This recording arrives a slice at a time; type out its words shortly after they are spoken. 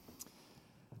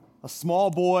A small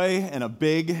boy and a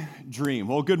big dream.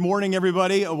 Well, good morning,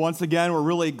 everybody. Once again, we're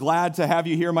really glad to have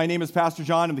you here. My name is Pastor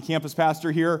John. I'm the campus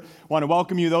pastor here. I want to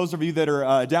welcome you, those of you that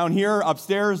are down here,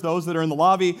 upstairs, those that are in the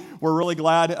lobby. We're really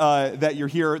glad that you're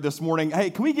here this morning. Hey,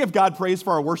 can we give God praise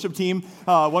for our worship team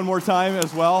one more time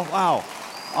as well? Wow,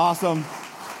 awesome.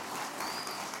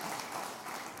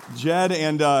 Jed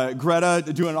and Greta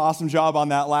doing an awesome job on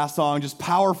that last song. Just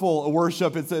powerful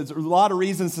worship. It's a lot of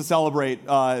reasons to celebrate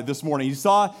this morning. You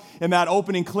saw in that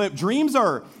opening clip, dreams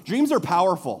are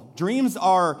powerful. Dreams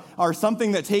are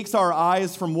something that takes our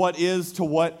eyes from what is to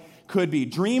what could be.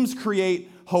 Dreams create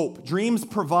hope. Dreams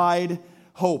provide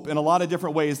hope in a lot of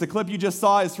different ways. The clip you just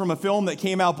saw is from a film that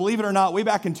came out, believe it or not, way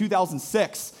back in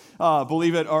 2006.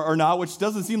 Believe it or not, which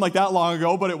doesn't seem like that long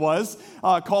ago, but it was,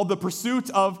 called The Pursuit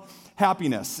of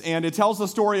Happiness. And it tells the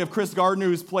story of Chris Gardner,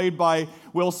 who's played by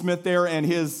Will Smith there, and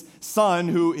his son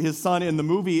in the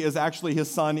movie is actually his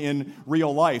son in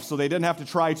real life. So they didn't have to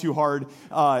try too hard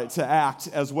to act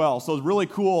as well. So it's really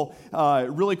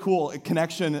cool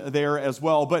connection there as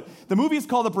well. But the movie is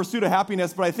called The Pursuit of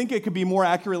Happiness, but I think it could be more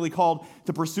accurately called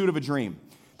The Pursuit of a Dream.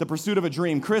 The Pursuit of a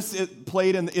Dream. Chris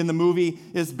played in the movie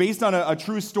is based on a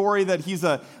true story that he's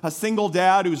a single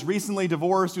dad who's recently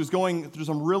divorced, who's going through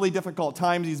some really difficult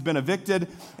times. He's been evicted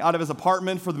out of his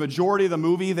apartment. For the majority of the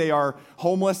movie, they are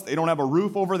homeless. They don't have a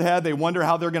roof over their head. They wonder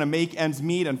how they're going to make ends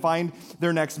meet and find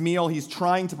their next meal. He's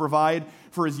trying to provide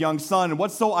for his young son. And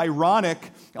what's so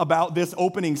ironic about this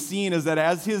opening scene is that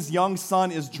as his young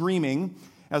son is dreaming,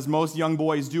 as most young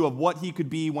boys do, of what he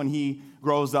could be when he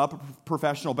grows up, a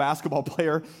professional basketball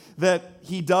player, that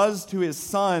he does to his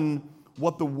son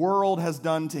what the world has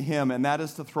done to him, and that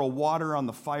is to throw water on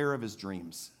the fire of his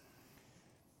dreams.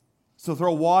 So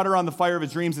throw water on the fire of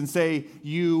his dreams and say,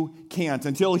 you can't,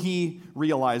 until he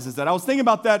realizes that. I was thinking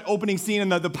about that opening scene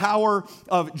and the power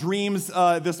of dreams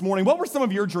this morning. What were some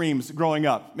of your dreams growing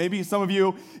up? Maybe some of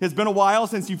you, it's been a while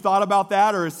since you've thought about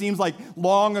that, or it seems like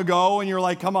long ago, and you're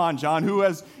like, come on, John, who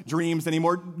has dreams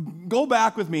anymore? Go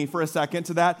back with me for a second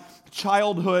to that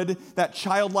childhood, that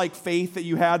childlike faith that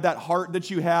you had, that heart that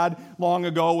you had long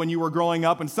ago when you were growing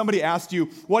up, and somebody asked you,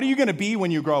 what are you going to be when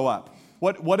you grow up?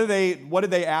 What did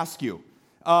they ask you?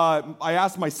 I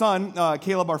asked my son,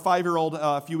 Caleb, our 5-year-old,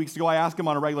 a few weeks ago. I ask him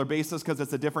on a regular basis because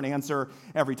it's a different answer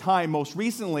every time. Most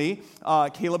recently,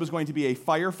 Caleb is going to be a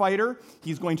firefighter.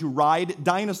 He's going to ride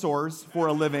dinosaurs for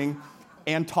a living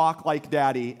and talk like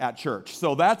daddy at church.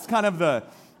 So that's kind of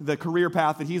the career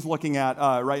path that he's looking at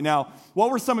right now.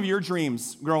 What were some of your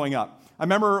dreams growing up? I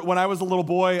remember when I was a little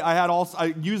boy, I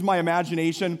used my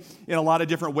imagination in a lot of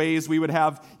different ways. We would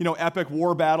have, epic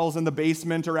war battles in the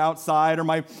basement or outside, or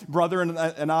my brother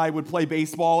and I would play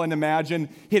baseball and imagine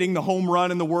hitting the home run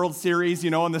in the World Series,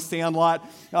 in the sand lot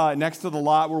next to the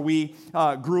lot where we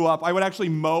grew up. I would actually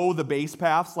mow the base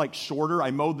paths like shorter.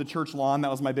 I mowed the church lawn. That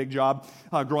was my big job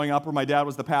growing up, where my dad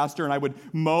was the pastor, and I would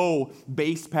mow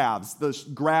base paths, the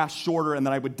grass shorter, and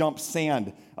then I would dump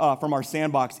sand from our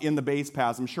sandbox in the base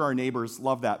paths. I'm sure our neighbors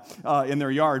love that in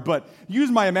their yard. But use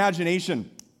my imagination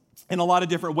in a lot of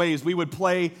different ways. We would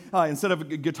play, instead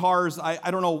of guitars, I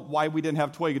don't know why we didn't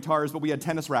have toy guitars, but we had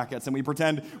tennis rackets, and we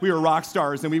pretend we were rock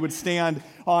stars, and we would stand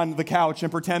on the couch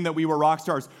and pretend that we were rock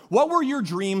stars. What were your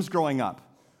dreams growing up?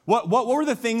 What were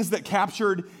the things that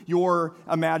captured your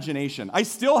imagination? I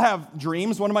still have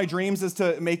dreams. One of my dreams is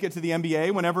to make it to the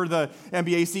NBA. Whenever the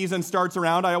NBA season starts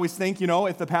around, I always think,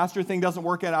 if the pastor thing doesn't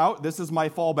work out, this is my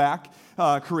fallback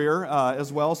career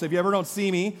as well. So if you ever don't see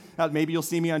me, maybe you'll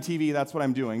see me on TV. That's what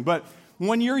I'm doing. But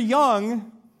when you're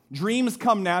young, dreams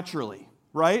come naturally,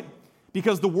 right?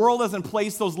 Because the world hasn't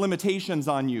placed those limitations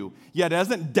on you yet. It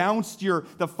hasn't doused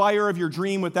the fire of your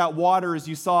dream with that water as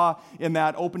you saw in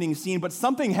that opening scene. But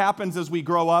something happens as we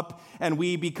grow up and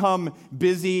we become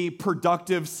busy,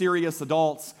 productive, serious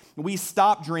adults. We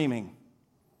stop dreaming.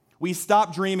 We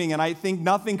stop dreaming, and I think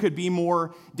nothing could be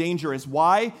more dangerous.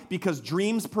 Why? Because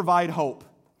dreams provide hope.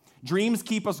 Dreams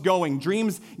keep us going.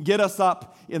 Dreams get us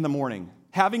up in the morning.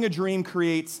 Having a dream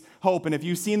creates hope. And if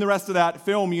you've seen the rest of that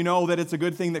film, you know that it's a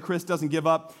good thing that Chris doesn't give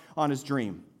up on his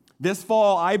dream. This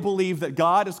fall, I believe that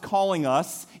God is calling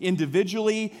us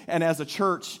individually and as a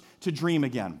church to dream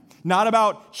again. Not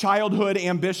about childhood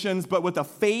ambitions, but with a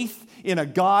faith in a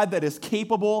God that is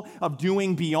capable of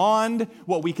doing beyond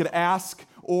what we could ask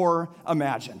or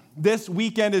imagine. This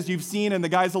weekend, as you've seen and the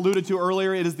guys alluded to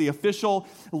earlier, it is the official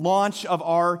launch of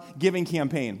our giving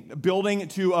campaign, Building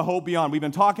to a Hope Beyond. We've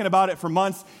been talking about it for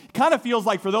months. It kind of feels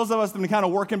like, for those of us that have been kind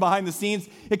of working behind the scenes,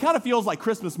 it kind of feels like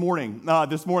Christmas morning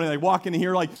this morning. Like walk in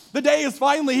here, like the day is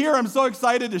finally here. I'm so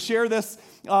excited to share this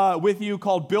with you,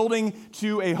 called Building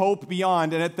to a Hope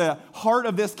Beyond. And at the heart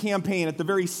of this campaign, at the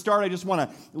very start, I just want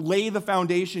to lay the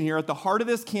foundation here. At the heart of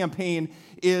this campaign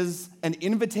is an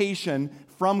invitation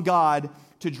from God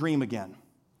to dream again.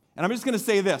 And I'm just going to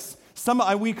say this.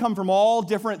 We come from all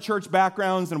different church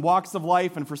backgrounds and walks of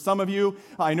life, and for some of you,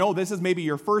 I know this is maybe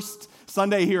your first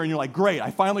Sunday here, and you're like, great,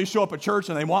 I finally show up at church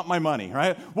and they want my money,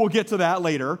 right? We'll get to that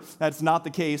later. That's not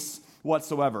the case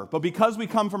whatsoever. But because we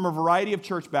come from a variety of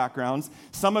church backgrounds,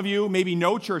 some of you maybe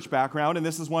no church background, and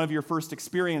this is one of your first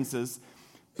experiences,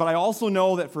 but I also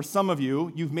know that for some of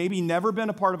you, you've maybe never been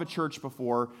a part of a church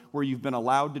before where you've been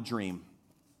allowed to dream,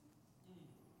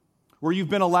 where you've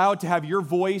been allowed to have your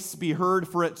voice be heard,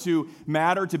 for it to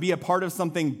matter, to be a part of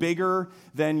something bigger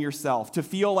than yourself, to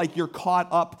feel like you're caught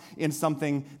up in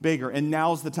something bigger. And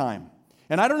now's the time.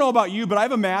 And I don't know about you, but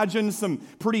I've imagined some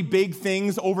pretty big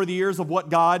things over the years of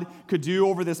what God could do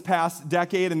over this past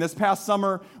decade. And this past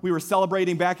summer, we were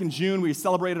celebrating, back in June, we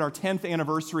celebrated our 10th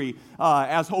anniversary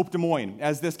as Hope Des Moines,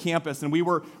 as this campus. And we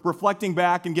were reflecting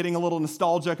back and getting a little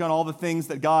nostalgic on all the things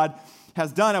that God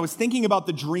has done. I was thinking about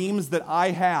the dreams that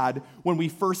I had when we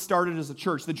first started as a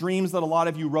church, the dreams that a lot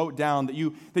of you wrote down, that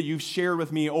you've shared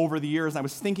with me over the years. And I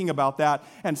was thinking about that,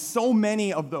 and so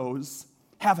many of those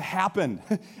have happened.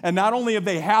 And not only have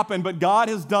they happened, but God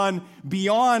has done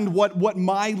beyond what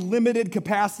my limited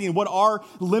capacity and what our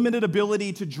limited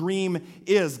ability to dream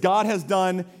is. God has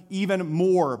done even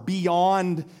more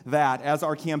beyond that, as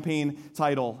our campaign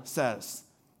title says.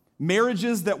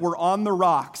 Marriages that were on the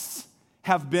rocks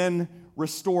have been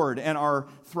restored and are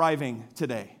thriving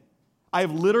today. I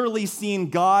have literally seen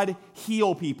God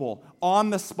heal people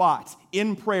on the spot,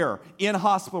 in prayer, in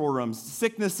hospital rooms,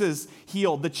 sicknesses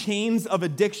healed, the chains of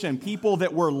addiction, people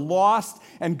that were lost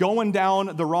and going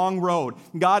down the wrong road.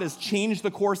 God has changed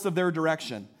the course of their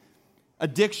direction.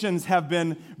 Addictions have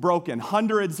been broken.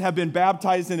 Hundreds have been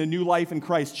baptized into new life in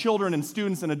Christ. Children and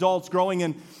students and adults growing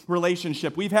in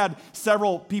relationship. We've had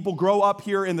several people grow up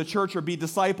here in the church or be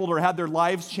discipled or had their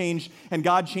lives changed, and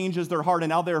God changes their heart,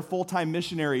 and now they're full-time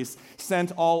missionaries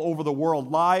sent all over the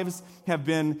world. Lives have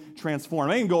been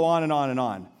transformed. I can go on and on and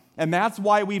on. And that's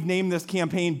why we've named this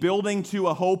campaign Building to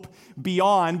a Hope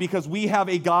Beyond, because we have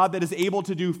a God that is able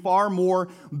to do far more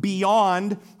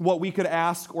beyond what we could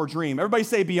ask or dream. Everybody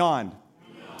say beyond.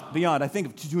 Beyond. I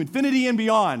think to infinity and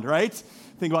beyond, right?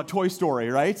 Think about Toy Story,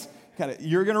 right?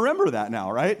 You're going to remember that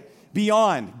now, right?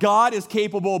 Beyond. God is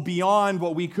capable beyond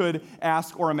what we could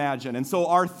ask or imagine. And so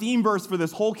our theme verse for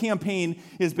this whole campaign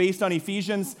is based on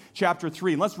Ephesians chapter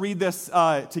 3. And let's read this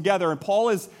together. And Paul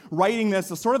is writing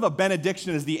this as sort of a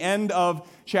benediction as the end of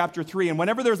chapter 3. And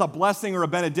whenever there's a blessing or a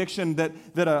benediction that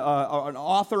an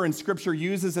author in Scripture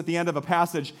uses at the end of a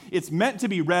passage, it's meant to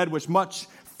be read with much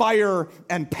fire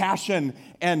and passion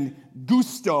and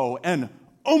gusto and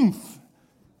oomph.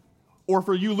 Or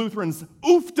for you Lutherans,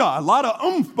 oofta, a lot of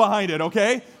oomph behind it,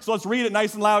 okay? So let's read it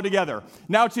nice and loud together.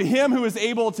 Now to him who is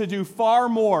able to do far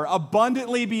more,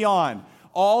 abundantly beyond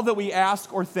all that we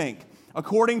ask or think,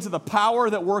 according to the power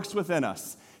that works within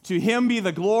us, to him be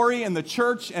the glory in the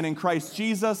church and in Christ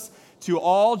Jesus to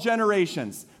all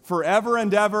generations, forever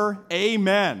and ever,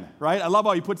 amen, right? I love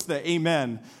how he puts the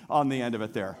amen on the end of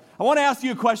it there. I want to ask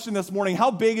you a question this morning.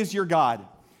 How big is your God?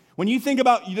 When you think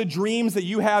about the dreams that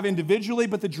you have individually,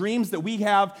 but the dreams that we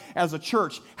have as a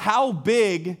church, how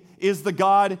big is the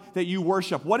God that you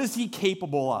worship? What is he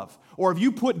capable of? Or have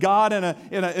you put God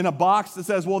in a box that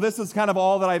says, well, this is kind of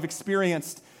all that I've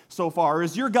experienced so far? Or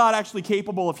is your God actually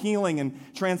capable of healing and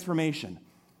transformation?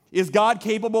 Is God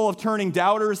capable of turning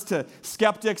doubters to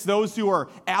skeptics, those who are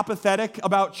apathetic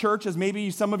about church, as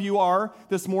maybe some of you are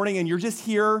this morning, and you're just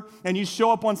here and you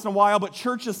show up once in a while, but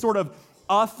church is sort of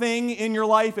a thing in your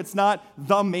life. It's not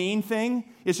the main thing.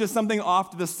 It's just something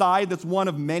off to the side that's one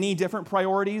of many different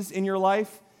priorities in your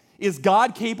life. Is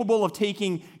God capable of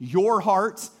taking your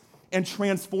heart and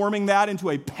transforming that into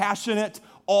a passionate,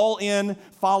 all-in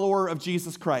follower of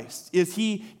Jesus Christ? Is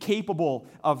he capable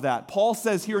of that? Paul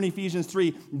says here in Ephesians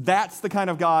 3, that's the kind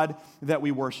of God that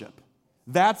we worship.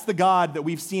 That's the God that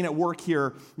we've seen at work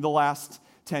here the last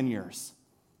 10 years.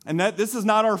 And that this is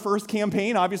not our first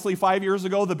campaign. Obviously, 5 years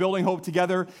ago, the Building Hope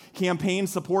Together campaign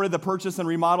supported the purchase and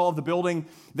remodel of the building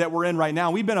that we're in right now.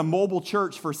 We've been a mobile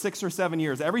church for 6 or 7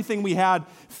 years. Everything we had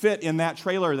fit in that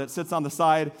trailer that sits on the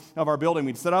side of our building.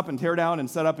 We'd set up and tear down and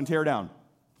set up and tear down.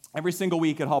 every single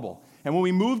week at Hubble. And when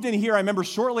we moved in here, I remember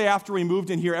shortly after we moved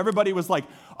in here, everybody was like,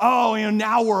 oh,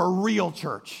 now we're a real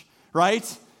church,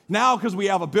 right? Now because we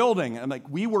have a building. I'm like,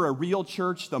 we were a real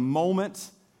church the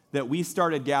moment that we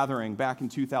started gathering back in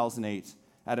 2008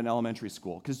 at an elementary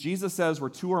school. Because Jesus says where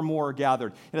two or more are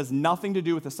gathered. It has nothing to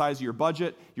do with the size of your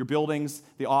budget, your buildings,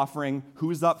 the offering,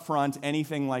 who's up front,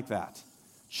 anything like that.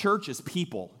 Church is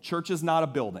people. Church is not a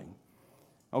building.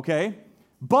 Okay?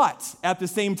 But at the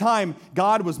same time,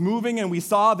 God was moving, and we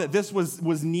saw that this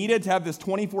was needed to have this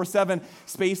 24/7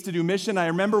 space to do mission. I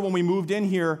remember when we moved in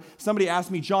here, somebody asked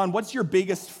me, John, what's your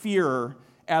biggest fear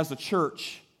as a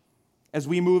church as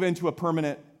we move into a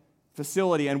permanent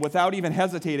facility? And without even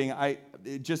hesitating,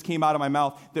 it just came out of my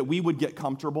mouth that we would get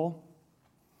comfortable.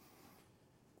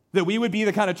 That we would be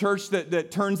the kind of church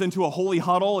that turns into a holy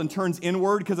huddle and turns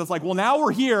inward because it's like, well, now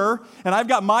we're here and I've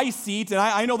got my seat and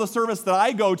I know the service that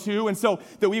I go to. And so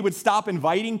that we would stop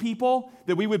inviting people,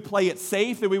 that we would play it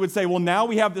safe, that we would say, well, now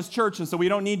we have this church and so we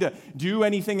don't need to do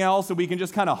anything else, that we can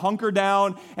just kind of hunker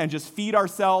down and just feed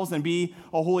ourselves and be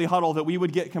a holy huddle, that we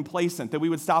would get complacent, that we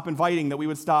would stop inviting, that we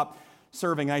would stop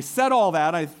serving. And I said all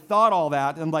that, I thought all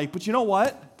that, and but you know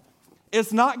what?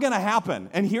 It's not going to happen.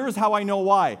 And here's how I know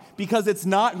why. Because it's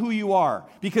not who you are.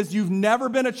 Because you've never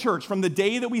been a church. From the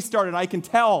day that we started, I can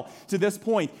tell to this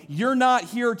point, you're not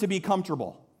here to be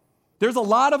comfortable. There's a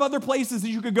lot of other places that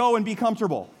you could go and be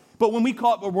comfortable. But when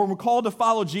we're called to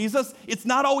follow Jesus, it's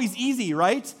not always easy,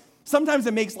 right? Sometimes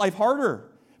it makes life harder.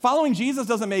 Following Jesus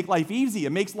doesn't make life easy.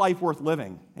 It makes life worth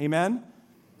living. Amen?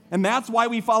 And that's why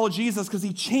we follow Jesus, because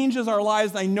he changes our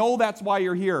lives, and I know that's why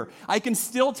you're here. I can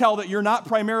still tell that you're not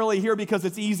primarily here because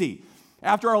it's easy.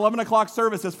 After our 11 o'clock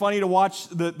service, it's funny to watch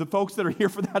the folks that are here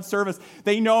for that service.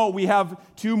 They know we have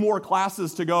 2 more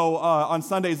classes to go on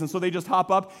Sundays, and so they just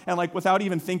hop up, and without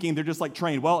even thinking, they're just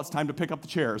trained. Well, it's time to pick up the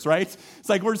chairs, right?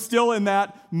 It's we're still in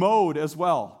that mode as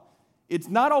well. It's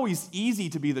not always easy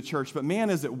to be the church, but man,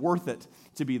 is it worth it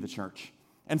to be the church.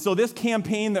 And so this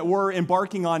campaign that we're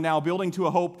embarking on now, Building to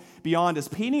a Hope Beyond, is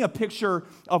painting a picture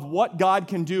of what God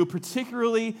can do,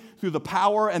 particularly through the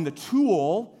power and the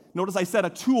tool. Notice I said a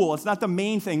tool. It's not the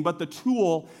main thing, but the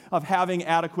tool of having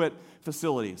adequate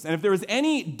facilities. And if there is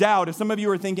any doubt, if some of you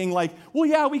are thinking well,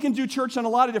 yeah, we can do church in a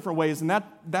lot of different ways, and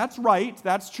that's right,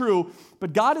 that's true,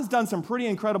 but God has done some pretty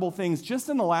incredible things just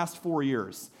in the last 4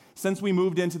 years. Since we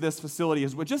moved into this facility,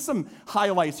 with just some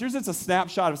highlights. Here's just a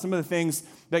snapshot of some of the things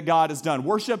that God has done.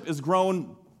 Worship has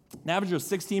grown an average of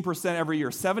 16% every year,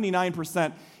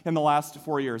 79% in the last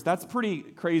 4 years. That's pretty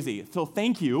crazy. So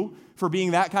thank you for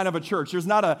being that kind of a church. There's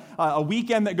not a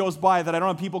weekend that goes by that I don't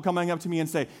have people coming up to me and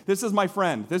say, this is my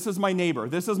friend, this is my neighbor,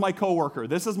 this is my coworker,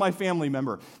 this is my family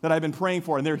member that I've been praying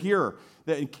for, and they're here.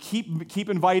 That keep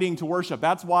inviting to worship.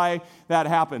 That's why that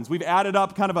happens. We've added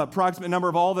up kind of an approximate number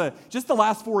of just the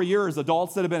last 4 years,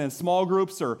 adults that have been in small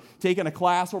groups or taken a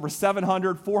class, over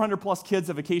 700, 400 plus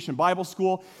kids at Vacation Bible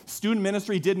School. Student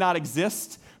ministry did not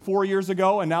exist 4 years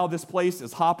ago, and now this place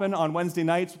is hopping on Wednesday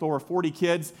nights with over 40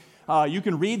 kids. You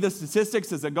can read the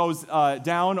statistics as it goes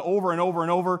down over and over and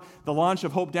over. The launch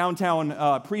of Hope Downtown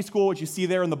Preschool, which you see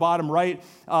there in the bottom right,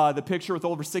 the picture with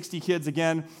over 60 kids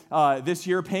again this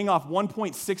year, paying off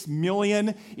 $1.6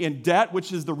 million in debt,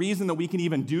 which is the reason that we can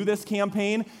even do this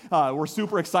campaign. We're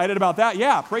super excited about that.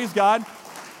 Yeah, praise God.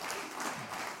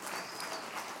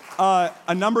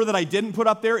 A number that I didn't put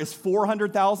up there is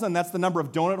 400,000. That's the number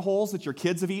of donut holes that your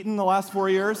kids have eaten in the last 4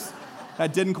 years.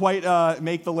 That didn't quite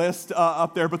make the list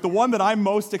up there. But the one that I'm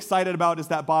most excited about is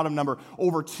that bottom number.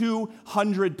 Over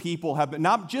 200 people have been,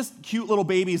 not just cute little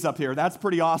babies up here. That's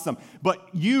pretty awesome. But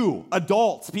you,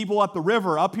 adults, people at the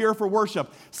river, up here for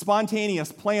worship,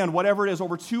 spontaneous, planned, whatever it is,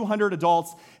 over 200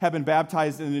 adults have been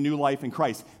baptized in a new life in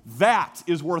Christ. That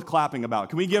is worth clapping about.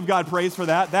 Can we give God praise for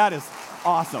that? That is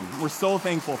awesome. We're so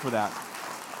thankful for that.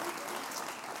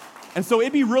 And so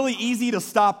it'd be really easy to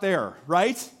stop there,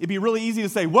 right? It'd be really easy to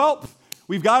say, well,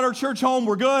 we've got our church home,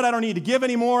 we're good, I don't need to give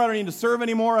anymore, I don't need to serve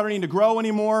anymore, I don't need to grow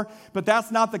anymore. But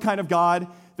that's not the kind of God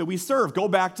that we serve. Go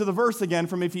back to the verse again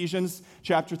from Ephesians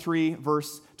chapter 3,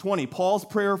 verse 20. Paul's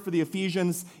prayer for the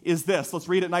Ephesians is this. Let's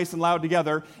read it nice and loud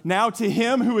together. Now to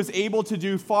him who is able to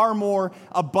do far more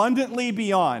abundantly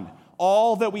beyond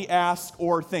all that we ask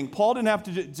or think. Paul didn't have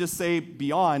to just say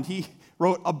beyond. He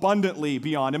wrote abundantly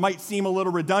beyond. It might seem a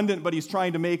little redundant, but he's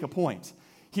trying to make a point.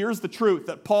 Here's the truth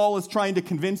that Paul is trying to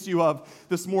convince you of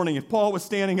this morning. If Paul was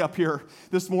standing up here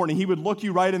this morning, he would look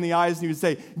you right in the eyes and he would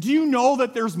say, do you know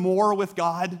that there's more with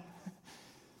God?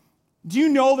 Do you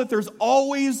know that there's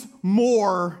always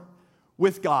more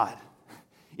with God?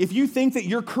 If you think that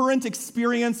your current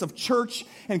experience of church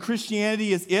and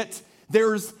Christianity is it,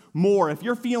 there's more. If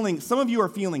you're feeling, some of you are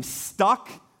feeling stuck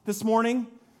this morning?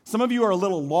 Some of you are a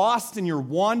little lost and you're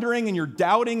wandering and you're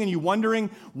doubting and you're wondering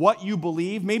what you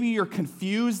believe. Maybe you're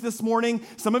confused this morning.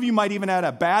 Some of you might even have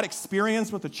had a bad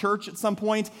experience with the church at some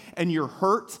point and you're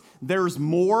hurt. There's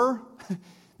more.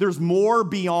 There's more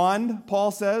beyond,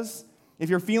 Paul says. If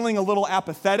you're feeling a little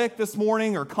apathetic this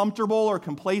morning or comfortable or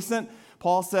complacent,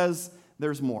 Paul says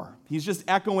there's more. He's just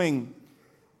echoing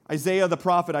Isaiah the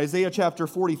prophet, Isaiah chapter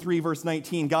 43, verse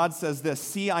 19. God says this,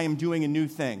 "See, I am doing a new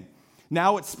thing.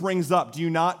 Now it springs up. Do you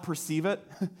not perceive it?"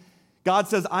 God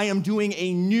says, I am doing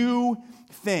a new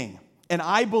thing. And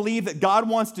I believe that God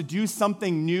wants to do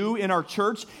something new in our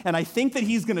church, and I think that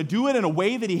he's going to do it in a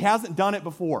way that he hasn't done it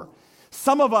before.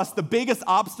 Some of us, the biggest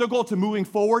obstacle to moving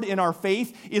forward in our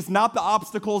faith is not the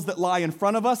obstacles that lie in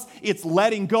front of us. It's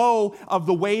letting go of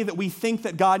the way that we think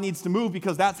that God needs to move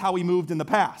because that's how he moved in the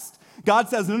past. God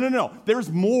says, no, there's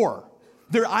more.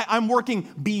 I'm working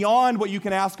beyond what you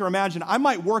can ask or imagine. I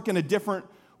might work in a different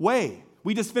way.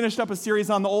 We just finished up a series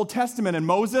on the Old Testament, and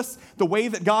Moses, the way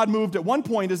that God moved at one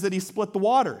point is that he split the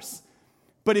waters.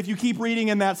 But if you keep reading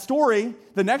in that story,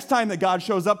 the next time that God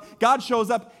shows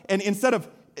up, and instead of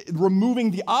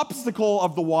removing the obstacle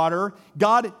of the water,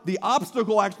 the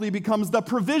obstacle actually becomes the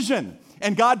provision,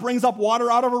 and God brings up water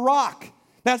out of a rock.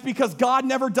 That's because God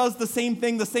never does the same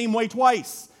thing the same way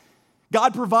twice.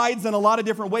 God provides in a lot of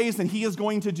different ways, and he is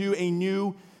going to do a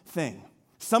new thing.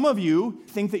 Some of you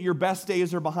think that your best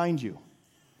days are behind you,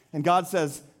 and God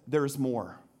says, there's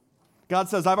more. God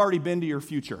says, I've already been to your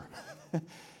future,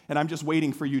 and I'm just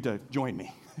waiting for you to join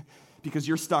me because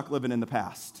you're stuck living in the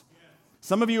past.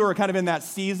 Some of you are kind of in that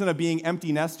season of being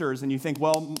empty nesters, and you think,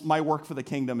 well, my work for the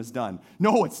kingdom is done.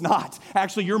 No, it's not.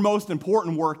 Actually, your most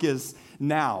important work is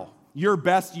now. Your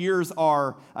best years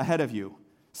are ahead of you.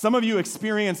 Some of you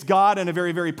experienced God in a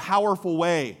very, very powerful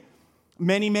way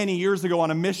many, many years ago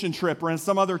on a mission trip or in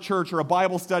some other church or a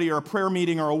Bible study or a prayer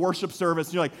meeting or a worship service.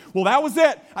 And you're like, well, that was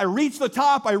it. I reached the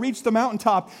top. I reached the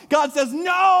mountaintop. God says,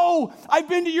 no, I've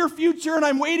been to your future and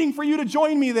I'm waiting for you to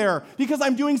join me there because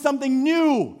I'm doing something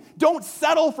new. Don't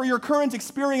settle for your current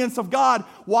experience of God.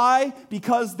 Why?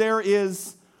 Because there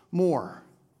is more.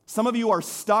 Some of you are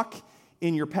stuck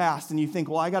in your past and you think,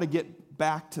 well, I got to get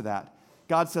back to that.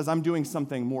 God says, I'm doing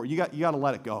something more. You got to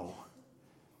let it go.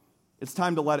 It's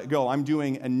time to let it go. I'm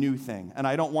doing a new thing, and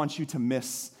I don't want you to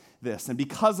miss this. And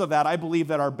because of that, I believe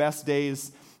that our best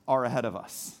days are ahead of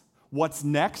us. What's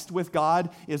next with God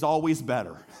is always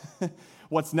better.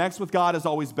 What's next with God is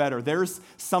always better. There's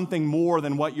something more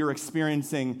than what you're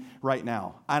experiencing right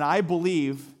now. And I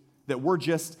believe that we're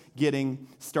just getting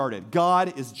started.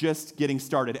 God is just getting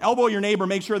started. Elbow your neighbor,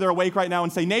 make sure they're awake right now,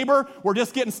 and say, neighbor, we're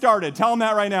just getting started. Tell them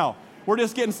that right now. We're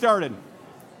just getting started.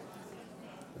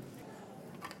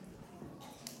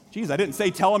 Geez, I didn't say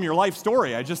tell them your life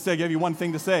story. I just said give you one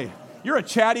thing to say. You're a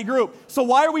chatty group. So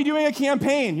why are we doing a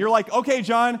campaign? You're like, okay,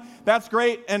 John, that's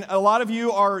great. And a lot of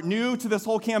you are new to this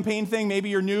whole campaign thing. Maybe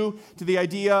you're new to the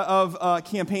idea of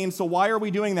campaign. So why are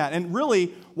we doing that? And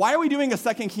really, why are we doing a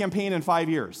second campaign in 5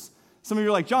 years? Some of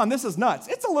you are like, John, this is nuts.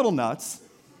 It's a little nuts.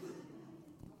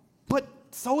 But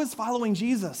so is following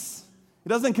Jesus. It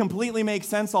doesn't completely make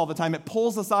sense all the time. It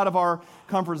pulls us out of our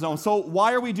comfort zone. So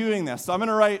why are we doing this? So I'm going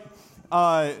to write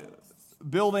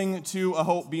Building to a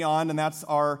Hope Beyond, and that's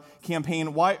our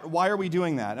campaign. Why are we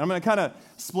doing that? And I'm going to kind of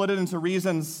split it into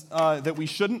reasons that we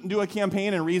shouldn't do a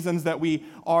campaign and reasons that we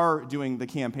are doing the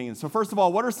campaign. So first of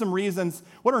all, what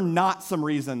are not some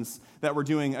reasons that we're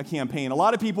doing a campaign? A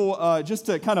lot of people, just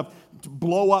to kind of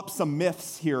blow up some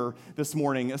myths here this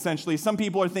morning, essentially, some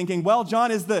people are thinking, well,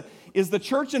 John, is the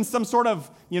church in some sort of,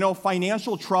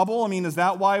 financial trouble? I mean, is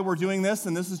that why we're doing this?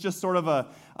 And this is just sort of a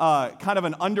kind of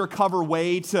an undercover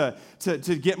way to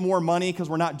get more money because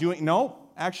we're not doing. No,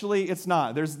 actually, it's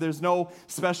not. There's no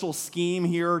special scheme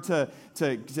here to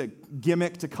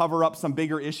gimmick to cover up some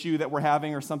bigger issue that we're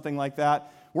having or something like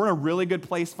that. We're in a really good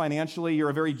place financially. You're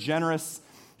a very generous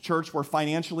church. We're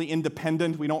financially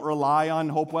independent. We don't rely on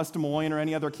Hope West Des Moines or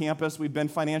any other campus. We've been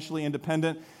financially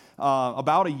independent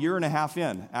about a year and a half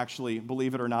in, actually,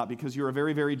 believe it or not, because you're a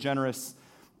very, very generous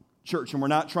church, and we're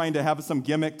not trying to have some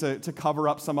gimmick to cover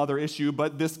up some other issue,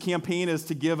 but this campaign is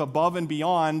to give above and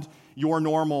beyond your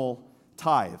normal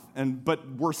tithe. But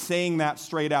we're saying that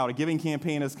straight out. A giving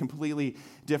campaign is completely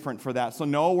different for that. So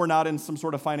no, we're not in some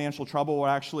sort of financial trouble. We're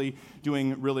actually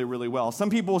doing really, really well. Some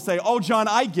people will say, oh, John,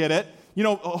 I get it.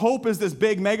 Hope is this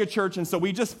big mega church, and so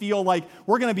we just feel like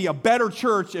we're going to be a better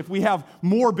church if we have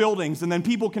more buildings, and then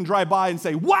people can drive by and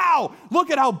say, wow, look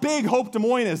at how big Hope Des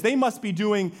Moines is. They must be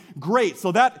doing great.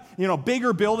 So that,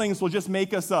 bigger buildings will just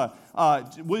make us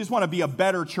we just want to be a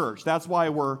better church. That's why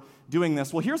we're doing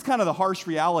this. Well, here's kind of the harsh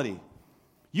reality.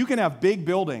 You can have big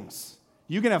buildings.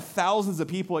 You can have thousands of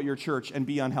people at your church and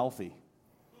be unhealthy.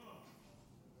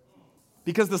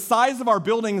 Because the size of our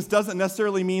buildings doesn't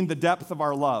necessarily mean the depth of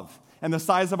our love and the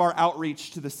size of our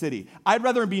outreach to the city. I'd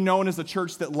rather be known as a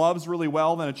church that loves really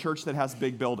well than a church that has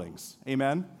big buildings.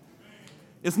 Amen?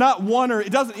 It's not one or,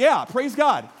 it doesn't, yeah, praise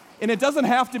God. And it doesn't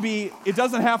have to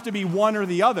be one or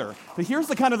the other. But here's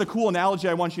the kind of the cool analogy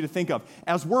I want you to think of.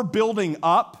 As we're building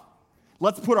up,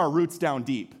 let's put our roots down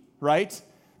deep, right?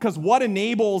 Because what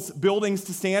enables buildings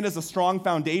to stand as a strong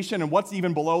foundation, and what's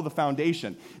even below the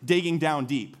foundation? Digging down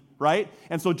deep, right?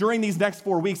 And so during these next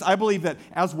 4 weeks, I believe that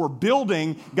as we're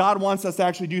building, God wants us to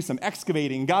actually do some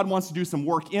excavating. God wants to do some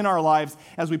work in our lives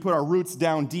as we put our roots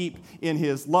down deep in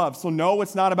His love. So no,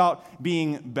 it's not about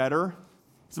being better.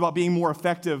 It's about being more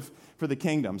effective for the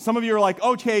kingdom. Some of you are like,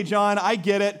 okay, John, I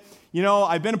get it. You know,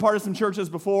 I've been a part of some churches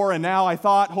before, and now I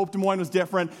thought Hope Des Moines was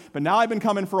different, but now I've been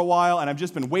coming for a while, and I've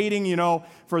just been waiting,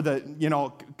 for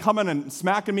the, coming and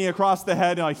smacking me across the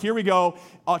head, and like, here we go.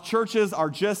 Churches are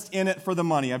just in it for the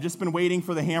money. I've just been waiting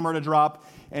for the hammer to drop,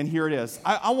 and here it is.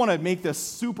 I want to make this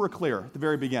super clear at the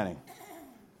very beginning.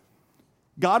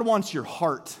 God wants your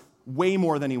heart way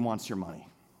more than He wants your money.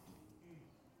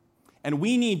 And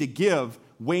we need to give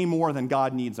way more than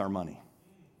God needs our money.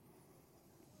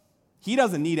 He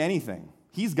doesn't need anything.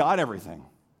 He's got everything.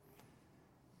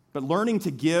 But learning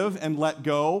to give and let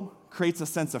go creates a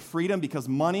sense of freedom because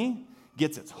money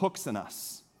gets its hooks in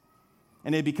us.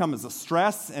 And it becomes a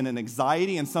stress and an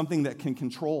anxiety and something that can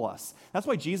control us. That's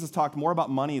why Jesus talked more about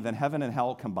money than heaven and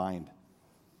hell combined.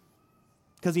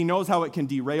 Because He knows how it can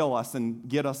derail us and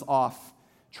get us off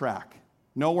track.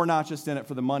 No, we're not just in it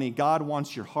for the money. God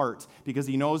wants your heart because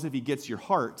He knows if He gets your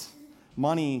heart,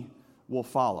 money will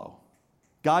follow.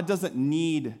 God doesn't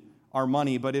need our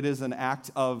money, but it is an act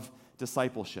of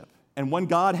discipleship. And when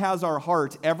God has our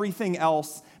heart, everything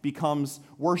else becomes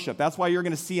worship. That's why you're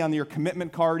going to see on your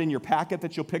commitment card in your packet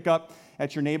that you'll pick up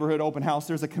at your neighborhood open house,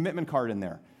 there's a commitment card in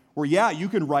there. Where, yeah, you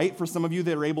can write for some of you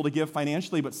that are able to give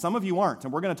financially, but some of you aren't.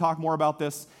 And we're going to talk more about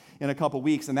this in a couple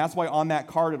weeks. And that's why on that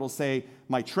card it'll say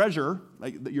my treasure,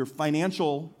 like your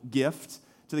financial gift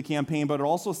to the campaign, but it'll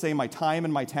also say my time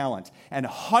and my talent. And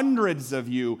hundreds of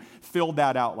you filled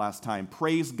that out last time.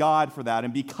 Praise God for that.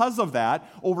 And because of that,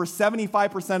 over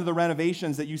 75% of the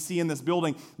renovations that you see in this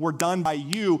building were done by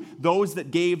you, those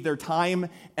that gave their time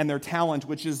and their talent,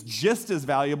 which is just as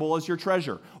valuable as your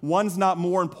treasure. One's not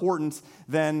more important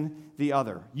than the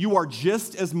other. You are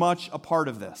just as much a part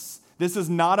of this. This is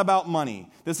not about money.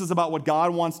 This is about what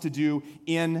God wants to do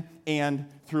in and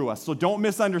through us. So don't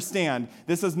misunderstand.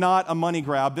 This is not a money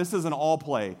grab. This is an all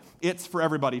play. It's for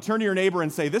everybody. Turn to your neighbor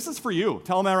and say, this is for you.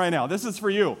 Tell them that right now. This is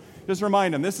for you. Just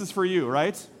remind them, this is for you,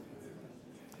 right?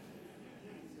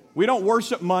 We don't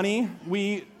worship money.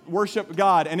 We worship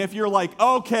God. And if you're like,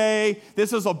 okay,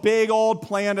 this is a big old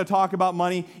plan to talk about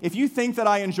money, if you think that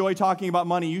I enjoy talking about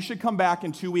money, you should come back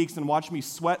in 2 weeks and watch me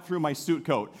sweat through my suit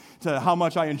coat to how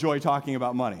much I enjoy talking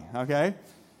about money, okay?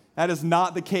 That is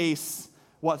not the case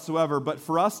whatsoever. But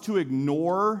for us to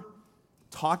ignore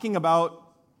talking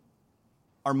about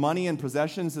our money and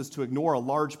possessions is to ignore a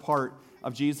large part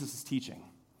of Jesus' teaching.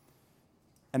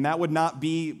 And that would not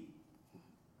be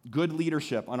good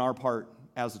leadership on our part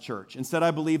as a church. Instead, I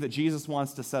believe that Jesus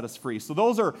wants to set us free. So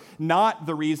those are not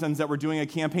the reasons that we're doing a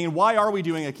campaign. Why are we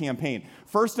doing a campaign?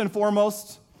 First and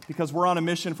foremost, because we're on a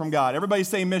mission from God. Everybody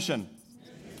say mission.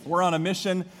 We're on a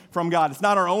mission from God. It's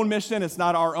not our own mission. It's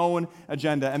not our own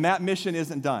agenda. And that mission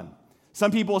isn't done. Some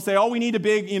people say, oh, we need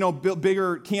bigger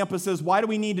campuses. Why do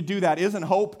we need to do that? Isn't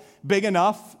Hope big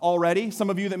enough already? Some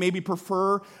of you that maybe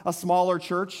prefer a smaller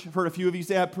church, I've heard a few of you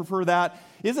say I prefer that.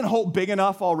 Isn't Hope big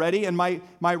enough already? And my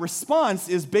response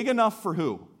is big enough for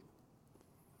who?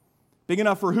 Big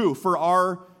enough for who? For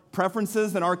our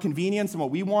preferences and our convenience and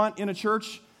what we want in a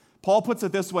church? Paul puts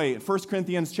it this way in 1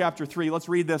 Corinthians chapter 3. Let's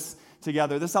read this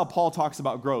together. This is how Paul talks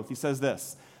about growth. He says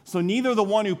this, so neither the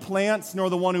one who plants nor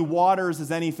the one who waters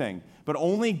is anything, but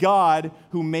only God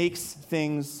who makes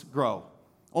things grow.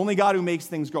 Only God who makes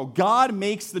things grow. God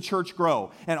makes the church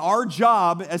grow. And our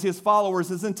job as His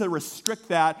followers isn't to restrict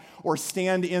that or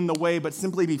stand in the way, but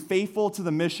simply be faithful to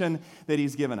the mission that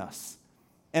He's given us.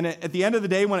 And at the end of the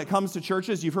day, when it comes to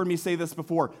churches, you've heard me say this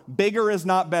before, bigger is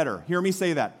not better. Hear me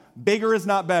say that. Bigger is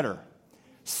not better.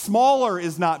 Smaller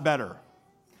is not better.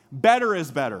 Better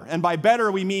is better. And by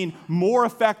better, we mean more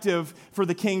effective for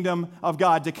the kingdom of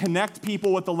God, to connect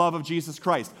people with the love of Jesus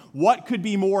Christ. What could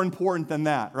be more important than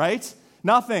that, right?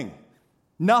 Nothing.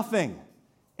 Nothing.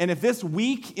 And if this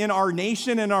week in our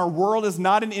nation and our world is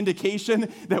not an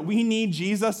indication that we need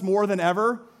Jesus more than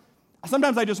ever,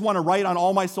 sometimes I just want to write on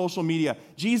all my social media,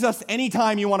 Jesus,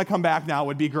 anytime you want to come back now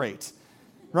would be great,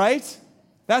 right?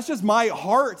 That's just my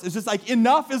heart. It's just like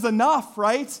enough is enough,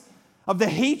 right? Of the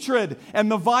hatred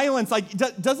and the violence. Like,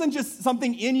 doesn't just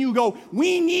something in you go,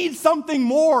 we need something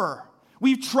more.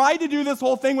 We've tried to do this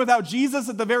whole thing without Jesus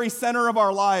at the very center of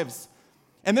our lives.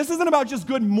 And this isn't about just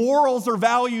good morals or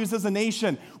values as a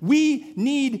nation. We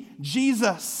need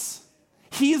Jesus.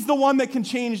 He's the one that can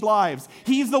change lives.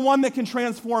 He's the one that can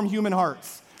transform human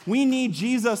hearts. We need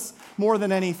Jesus more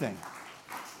than anything.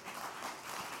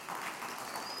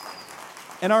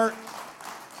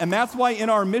 And that's why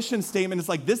in our mission statement, it's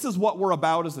like, this is what we're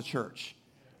about as a church.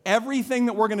 Everything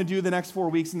that we're going to do the next 4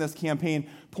 weeks in this campaign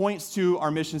points to our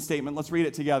mission statement. Let's read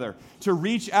it together. To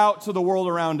reach out to the world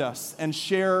around us and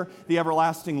share the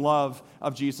everlasting love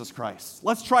of Jesus Christ.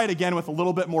 Let's try it again with a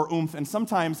little bit more oomph. And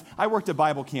sometimes, I worked at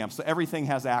Bible camp, so everything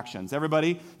has actions.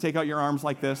 Everybody, take out your arms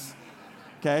like this.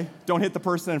 Okay? Don't hit the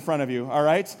person in front of you, all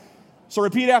right? So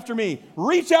repeat after me.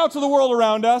 Reach out to the world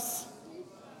around us.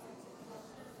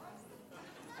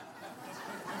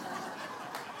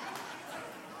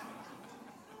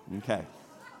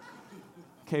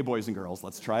 Okay, boys and girls,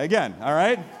 let's try again, all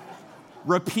right?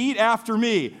 Repeat after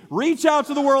me. Reach out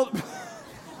to the world.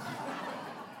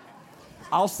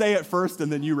 I'll say it first and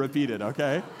then you repeat it,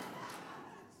 okay?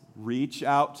 Reach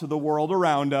out to the world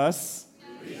around us.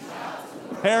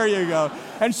 There you go.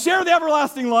 And share the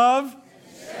everlasting love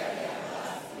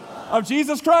of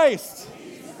Jesus Christ.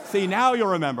 See, now you'll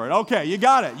remember it. Okay, you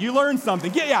got it. You learned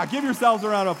something. Give yourselves a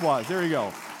round of applause. There you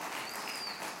go.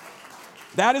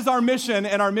 That is our mission,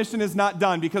 and our mission is not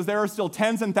done because there are still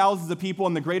tens and thousands of people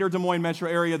in the greater Des Moines metro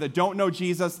area that don't know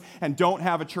Jesus and don't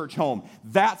have a church home.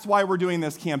 That's why we're doing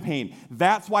this campaign.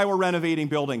 That's why we're renovating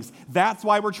buildings. That's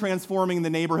why we're transforming the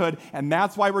neighborhood, and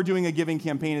that's why we're doing a giving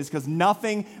campaign, is because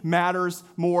nothing matters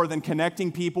more than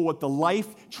connecting people with the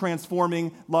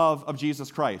life-transforming love of Jesus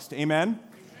Christ. Amen?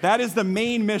 That is the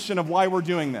main mission of why we're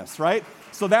doing this, right?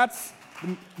 So that's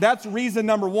reason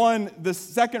number one. The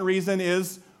second reason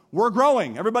is we're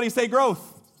growing. Everybody say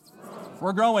growth.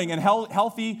 We're growing, and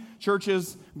healthy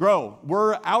churches grow.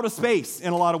 We're out of space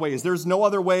in a lot of ways. There's no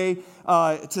other way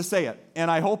to say it.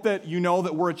 And I hope that you know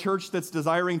that we're a church that's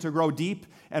desiring to grow deep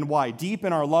and wide. Deep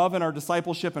in our love and our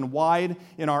discipleship, and wide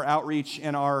in our outreach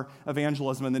and our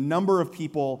evangelism, and the number of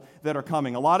people that are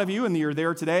coming. A lot of you, and you're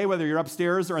there today, whether you're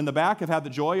upstairs or in the back, have had the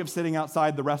joy of sitting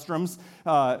outside the restrooms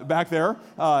back there.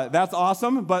 That's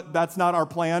awesome, but that's not our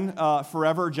plan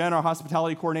forever. Jen, our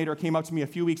hospitality coordinator, came up to me a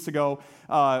few weeks ago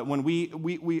when we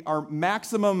our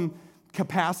maximum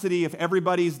capacity, if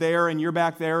everybody's there and you're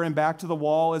back there and back to the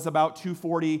wall, is about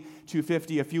 240,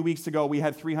 250. A few weeks ago, we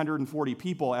had 340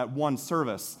 people at one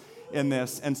service in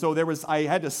this. And so I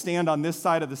had to stand on this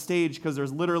side of the stage because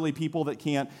there's literally people that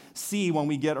can't see when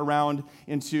we get around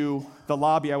into the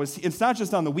lobby. It's not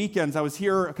just on the weekends. I was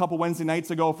here a couple Wednesday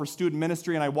nights ago for student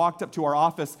ministry, and I walked up to our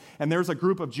office, and there's a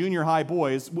group of junior high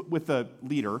boys with the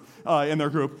leader in their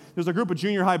group. There's a group of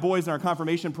junior high boys in our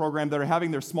confirmation program that are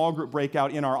having their small group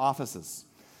breakout in our offices,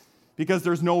 because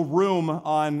there's no room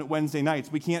on Wednesday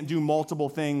nights. We can't do multiple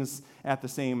things at the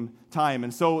same time.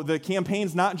 And so the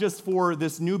campaign's not just for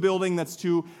this new building that's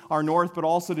to our north, but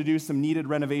also to do some needed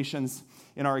renovations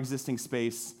in our existing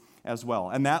space as well.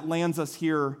 And that lands us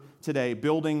here today,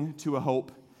 building to a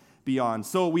hope beyond.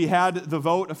 So we had the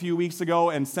vote a few weeks ago,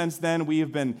 and since then we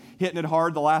have been hitting it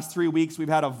hard. The last 3 weeks we've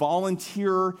had a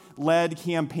volunteer-led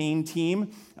campaign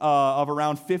team of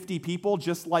around 50 people,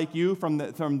 just like you, from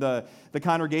the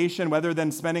congregation. Rather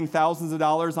than spending thousands of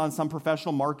dollars on some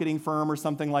professional marketing firm or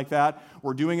something like that,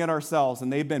 we're doing it ourselves.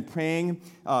 And they've been praying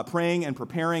and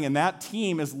preparing, and that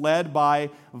team is led by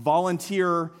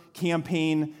volunteer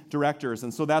campaign directors.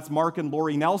 And so that's Mark and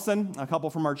Lori Nelson, a couple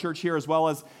from our church here, as well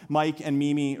as Mike and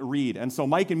Mimi Reed. And so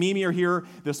Mike and Mimi are here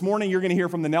this morning. You're going to hear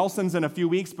from the Nelsons in a few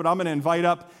weeks, but I'm going to invite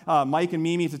up Mike and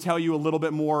Mimi to tell you a little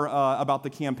bit more about the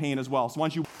campaign as well. So why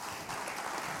don't you...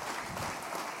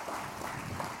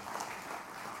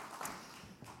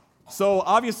 So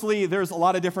obviously, there's a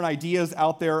lot of different ideas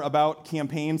out there about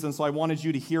campaigns, and so I wanted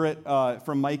you to hear it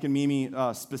from Mike and Mimi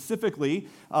specifically,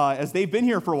 as they've been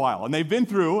here for a while, and they've been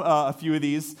through a few of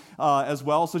these as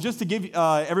well. So just to give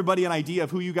everybody an idea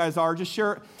of who you guys are, just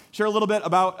share a little bit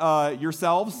about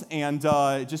yourselves and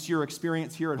just your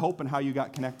experience here at Hope and how you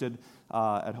got connected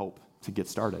at Hope to get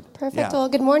started. Perfect. Yeah. Well,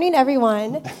 good morning,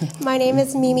 everyone. My name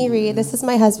is Mimi Reed. This is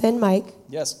my husband, Mike.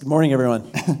 Yes, good morning,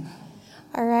 everyone.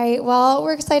 All right. Well,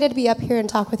 we're excited to be up here and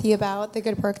talk with you about the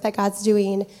good work that God's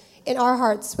doing in our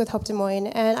hearts with Hope Des Moines.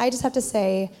 And I just have to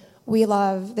say, we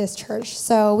love this church.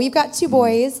 So we've got two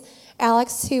boys,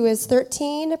 Alex, who is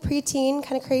 13, a preteen,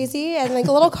 kind of crazy, and like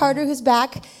a little Carter, who's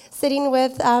back sitting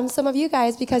with some of you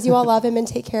guys because you all love him and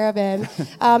take care of him.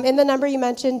 In the number you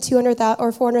mentioned, 200,000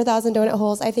 or 400,000 donut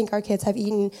holes, I think our kids have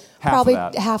eaten probably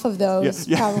half of those,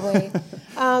 probably.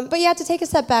 But yeah, to take a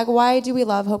step back, why do we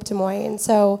love Hope Des Moines?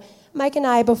 So Mike and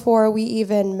I, before we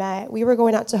even met, we were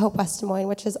going out to Hope West Des Moines,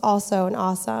 which is also an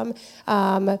awesome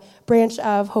branch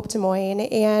of Hope Des Moines.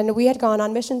 And we had gone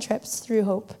on mission trips through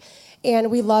Hope.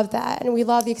 And we loved that. And we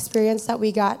loved the experience that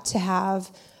we got to have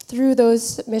through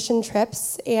those mission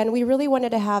trips. And we really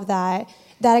wanted to have that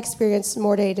experience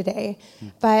more day to day.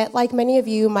 But like many of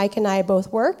you, Mike and I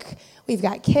both work. We've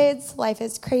got kids. Life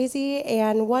is crazy.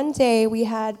 And one day we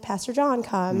had Pastor John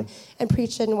come and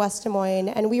preach in West Des Moines.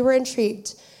 And we were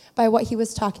intrigued by what he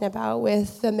was talking about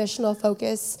with the missional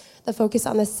focus, the focus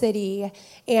on the city,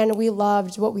 and we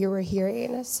loved what we were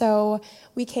hearing. So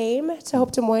we came to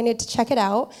Hope Des Moines to check it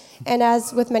out, and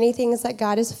as with many things that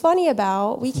God is funny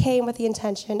about, we came with the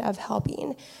intention of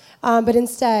helping. But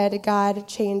instead, God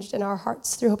changed in our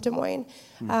hearts through Hope Des Moines.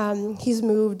 He's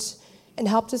moved and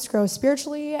helped us grow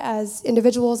spiritually as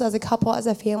individuals, as a couple, as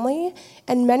a family,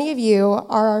 and many of you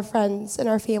are our friends and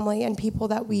our family and people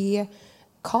that we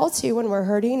call to when we're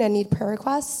hurting and need prayer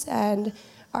requests and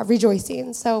are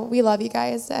rejoicing. So we love you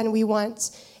guys, and we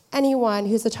want anyone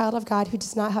who's a child of God who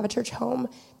does not have a church home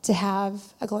to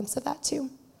have a glimpse of that too.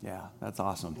 Yeah, that's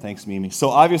awesome. Thanks, Mimi. So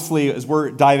obviously, as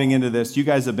we're diving into this, you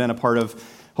guys have been a part of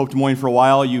Hope Des Moines for a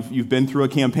while. You've been through a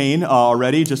campaign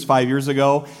already, just 5 years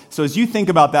ago. So as you think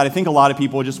about that, I think a lot of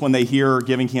people, just when they hear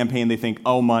giving campaign, they think,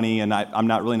 oh, money, and I'm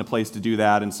not really in a place to do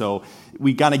that. And so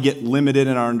we kind of get limited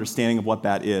in our understanding of what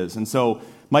that is. And so,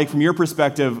 Mike, from your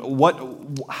perspective,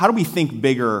 how do we think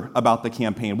bigger about the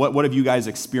campaign? What have you guys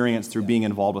experienced through being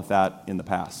involved with that in the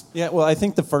past? Yeah, well, I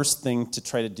think the first thing to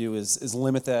try to do is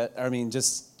limit that. I mean,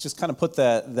 just kind of put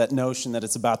that notion that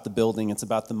it's about the building, it's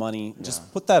about the money. Yeah.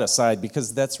 Just put that aside,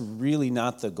 because that's really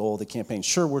not the goal of the campaign.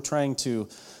 Sure, we're trying to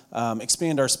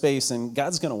expand our space, and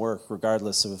God's going to work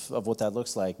regardless of what that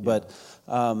looks like. Yeah. But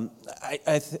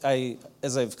I,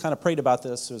 as I've kind of prayed about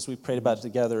this, as we've prayed about it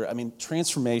together, I mean,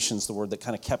 transformation is the word that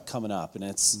kind of kept coming up, and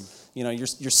it's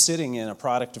you're sitting in a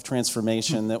product of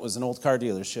transformation that was an old car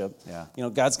dealership. Yeah.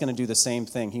 God's going to do the same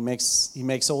thing. He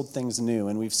makes old things new,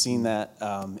 and we've seen that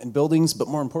in buildings, but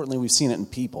more importantly, we've seen it in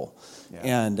people.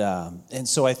 Yeah. And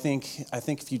so I think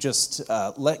if you just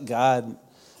let God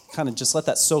kind of just let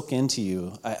that soak into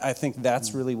you, I think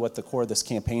that's really what the core of this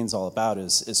campaign is all about,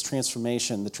 is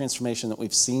transformation, the transformation that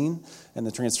we've seen and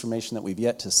the transformation that we've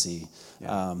yet to see.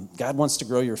 Yeah. God wants to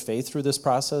grow your faith through this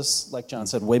process, like John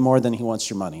said, way more than he wants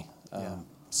your money.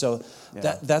 So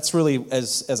that's really,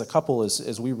 as a couple,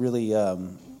 as we really,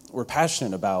 we're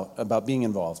passionate about being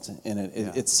involved in it.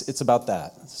 It's about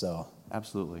that. So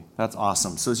absolutely. That's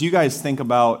awesome. So as you guys think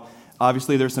about,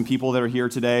 obviously, there's some people that are here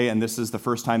today, and this is the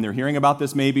first time they're hearing about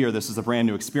this maybe, or this is a brand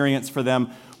new experience for them.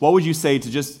 What would you say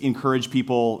to just encourage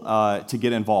people to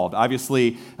get involved?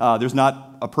 Obviously, there's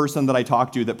not a person that I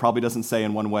talk to that probably doesn't say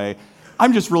in one way,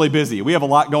 I'm just really busy. We have a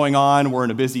lot going on. We're in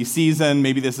a busy season.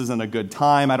 Maybe this isn't a good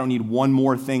time. I don't need one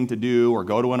more thing to do or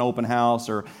go to an open house.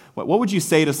 Or what would you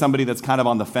say to somebody that's kind of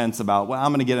on the fence about, well, I'm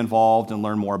going to get involved and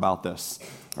learn more about this?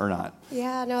 Or not?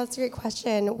 Yeah, no, that's a great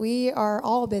question. We are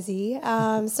all busy.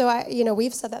 So,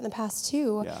 we've said that in the past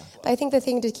too. Yeah. But I think the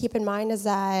thing to keep in mind is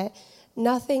that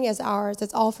nothing is ours.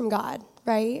 It's all from God,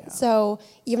 right? Yeah. So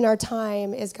even our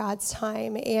time is God's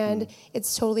time, and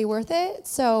it's totally worth it.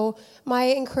 So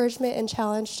my encouragement and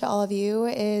challenge to all of you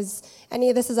is, any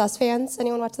of This Is Us fans?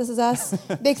 Anyone watch This Is Us?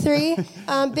 Big three?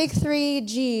 Big three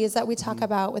G's that we talk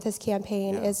about with this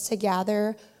campaign is to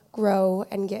gather, grow,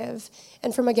 and give.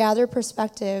 And from a gather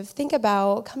perspective, think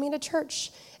about coming to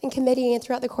church and committing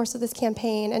throughout the course of this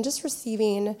campaign and just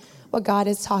receiving what God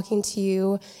is talking to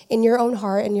you in your own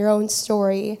heart and your own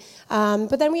story.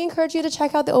 But then we encourage you to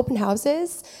check out the open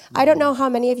houses. I don't know how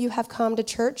many of you have come to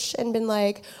church and been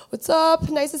like, what's up?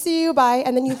 Nice to see you, bye.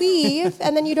 And then you leave,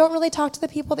 and then you don't really talk to the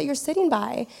people that you're sitting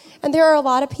by. And there are a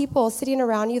lot of people sitting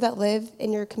around you that live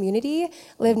in your community,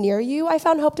 live near you. I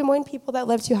found Hope Des Moines people that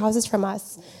live 2 houses from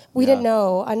us. We didn't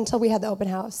know until we had the open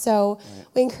house. So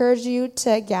we encourage you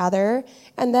to gather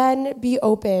and then be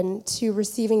open to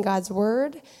receiving God's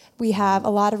word. We have a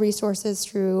lot of resources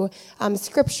through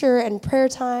scripture and prayer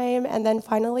time. And then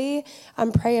finally,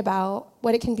 pray about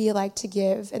what it can be like to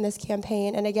give in this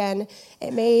campaign. And again,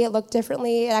 it may look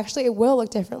differently. It will look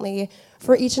differently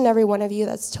for each and every one of you.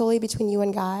 That's totally between you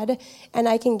and God. And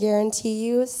I can guarantee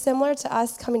you, similar to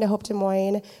us coming to Hope Des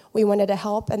Moines, we wanted to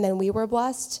help and then we were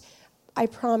blessed. I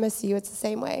promise you it's the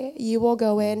same way. You will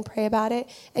go in, pray about it,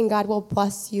 and God will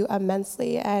bless you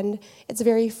immensely. And it's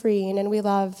very freeing, and we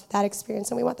love that experience,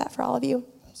 and we want that for all of you.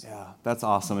 Yeah, that's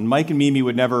awesome. And Mike and Mimi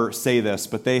would never say this,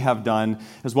 but they have done,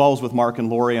 as well as with Mark and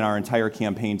Lori and our entire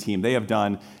campaign team, they have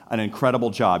done an incredible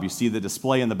job. You see the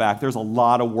display in the back. There's a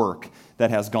lot of work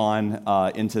that has gone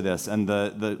into this, and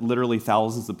the literally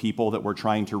thousands of people that we're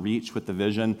trying to reach with the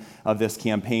vision of this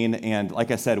campaign. And like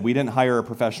I said, we didn't hire a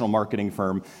professional marketing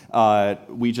firm.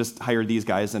 We just hired these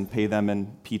guys and pay them in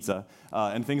pizza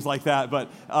and things like that.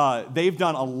 But they've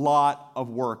done a lot of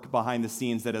work behind the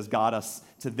scenes that has got us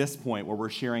to this point where we're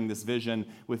sharing this vision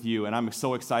with you. And I'm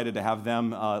so excited to have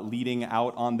them leading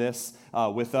out on this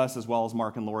with us, as well as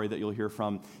Mark and Lori that you'll hear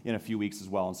from in a few weeks as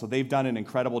well. And so they've done an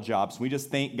incredible job. So we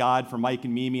just thank God for Mike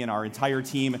and Mimi and our entire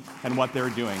team and what they're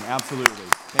doing. Absolutely.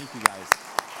 Thank you, guys.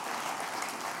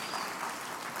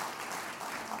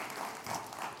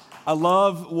 I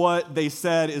love what they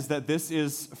said is that this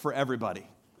is for everybody.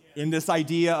 In this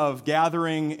idea of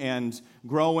gathering and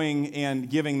growing and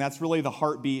giving, that's really the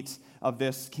heartbeat of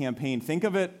this campaign. Think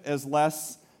of it as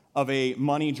less of a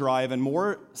money drive and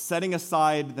more setting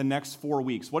aside the next 4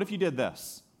 weeks. What if you did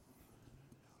this?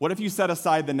 What if you set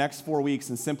aside the next 4 weeks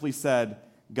and simply said,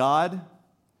 God,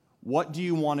 what do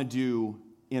you want to do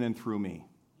in and through me?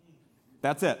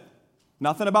 That's it.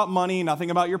 Nothing about money,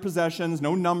 nothing about your possessions,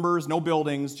 no numbers, no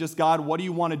buildings, just God, what do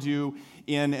you want to do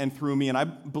in and through me? And I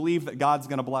believe that God's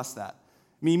going to bless that.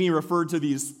 Mimi referred to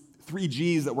these 3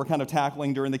 G's that we're kind of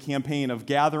tackling during the campaign of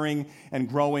gathering and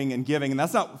growing and giving. And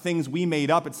that's not things we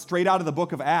made up. It's straight out of the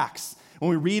book of Acts.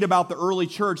 When we read about the early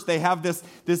church, they have this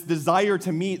desire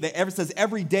to meet. It says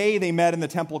every day they met in the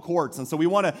temple courts. And so we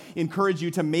want to encourage you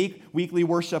to make weekly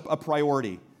worship a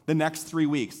priority the next 3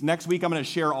 weeks. Next week, I'm going to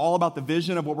share all about the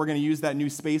vision of what we're going to use that new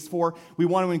space for. We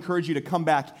want to encourage you to come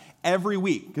back every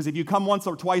week, because if you come once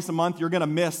or twice a month, you're going to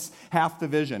miss half the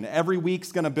vision. Every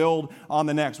week's going to build on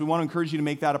the next. We want to encourage you to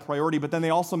make that a priority, but then they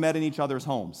also met in each other's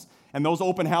homes. And those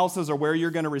open houses are where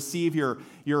you're going to receive your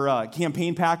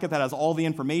campaign packet that has all the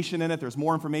information in it. There's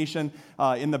more information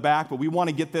in the back, but we want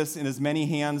to get this in as many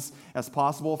hands as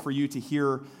possible for you to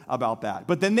hear about that.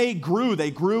 But then they grew.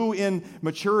 They grew in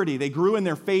maturity. They grew in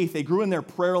their faith. They grew in their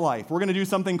prayer life. We're going to do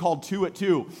something called 2 at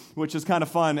 2, which is kind of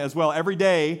fun as well. Every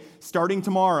day, starting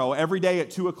tomorrow, every day at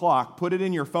 2 o'clock, put it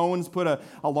in your phones, put an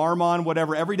alarm on,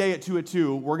 whatever. Every day at 2 at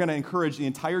 2, we're going to encourage the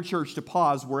entire church to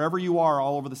pause wherever you are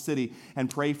all over the city and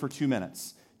pray for 2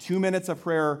 minutes. 2 minutes of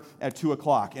prayer at 2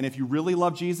 o'clock. And if you really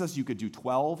love Jesus, you could do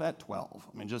 12 at 12.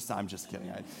 I'm just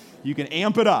kidding. You can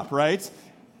amp it up, right?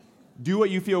 Do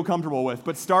what you feel comfortable with,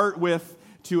 but start with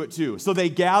 2 at 2. So they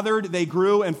gathered, they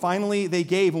grew, and finally they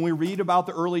gave. When we read about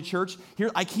the early church, here,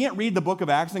 I can't read the book of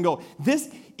Acts and go,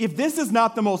 if this is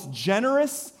not the most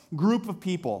generous group of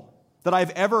people that I've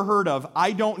ever heard of,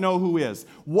 I don't know who is.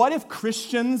 What if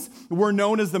Christians were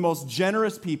known as the most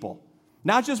generous people?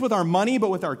 Not just with our money,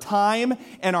 but with our time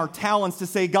and our talents to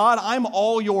say, God, I'm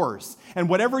all yours. And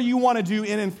whatever you want to do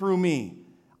in and through me,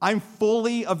 I'm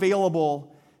fully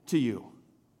available to you.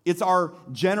 It's our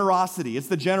generosity. It's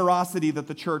the generosity that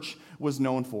the church was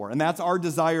known for. And that's our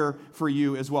desire for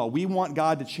you as well. We want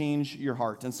God to change your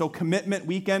heart. And so Commitment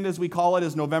Weekend, as we call it,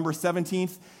 is November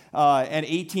 17th and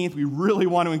 18th. We really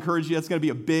want to encourage you. It's going to be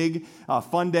a big,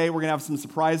 fun day. We're going to have some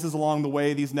surprises along the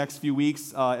way these next few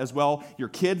weeks as well. Your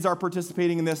kids are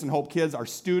participating in this, and Hope Kids, our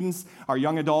students, our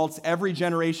young adults, every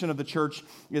generation of the church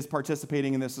is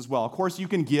participating in this as well. Of course, you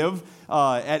can give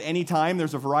at any time.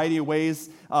 There's a variety of ways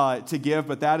to give,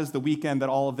 but that is the weekend that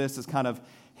all of this is kind of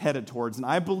headed towards. And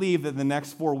I believe that in the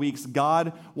next 4 weeks,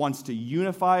 God wants to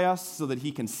unify us so that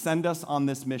he can send us on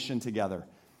this mission together.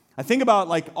 I think about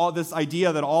all this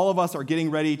idea that all of us are getting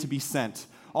ready to be sent.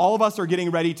 All of us are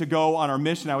getting ready to go on our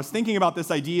mission. I was thinking about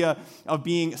this idea of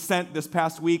being sent this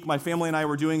past week. My family and I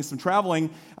were doing some traveling.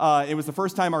 It was the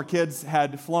first time our kids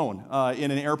had flown in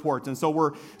an airport. And so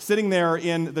we're sitting there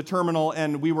in the terminal,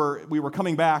 and we were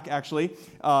coming back, actually,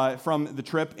 from the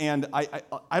trip. And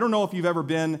I don't know if you've ever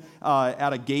been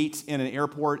at a gate in an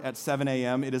airport at 7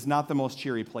 a.m. It is not the most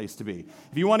cheery place to be.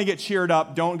 If you want to get cheered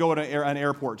up, don't go to an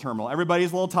airport terminal.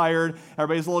 Everybody's a little tired.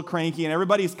 Everybody's a little cranky. And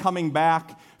everybody's coming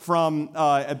back from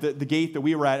at the gate that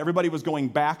we were at. Everybody was going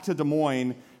back to Des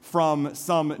Moines from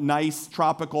some nice,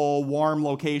 tropical, warm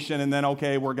location, and then,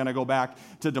 okay, we're going to go back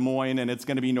to Des Moines, and it's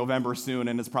going to be November soon,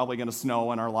 and it's probably going to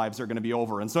snow, and our lives are going to be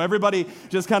over. And so everybody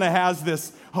just kind of has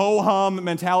this ho-hum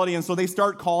mentality, and so they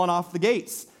start calling off the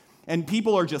gates. And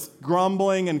people are just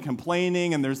grumbling and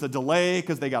complaining, and there's a delay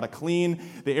because they got to clean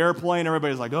the airplane.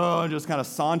 Everybody's like, oh, just kind of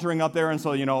sauntering up there. And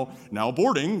so, now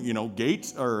boarding,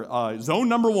 gate or zone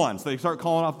number 1. So they start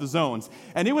calling off the zones.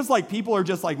 And it was like people are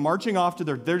just like marching off to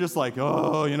they're just like,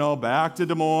 oh, back to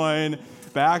Des Moines,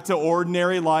 back to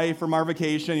ordinary life from our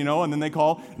vacation, and then they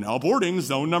call, now boarding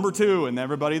zone number 2, and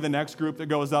everybody, the next group that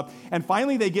goes up. And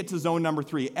finally, they get to zone number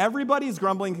 3. Everybody's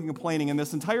grumbling and complaining, and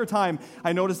this entire time,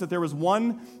 I noticed that there was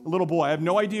one little boy. I have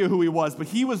no idea who he was, but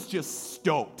he was just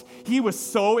stoked. He was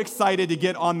so excited to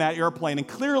get on that airplane, and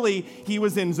clearly, he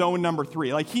was in zone number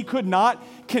 3. Like, he could not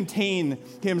contain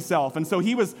himself, and so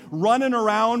he was running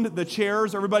around the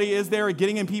chairs. Everybody is there,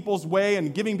 getting in people's way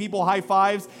and giving people high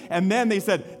fives, and then they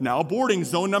said, now boarding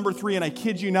zone number 3, and I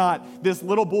kid you not, this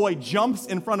little boy jumps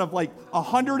in front of like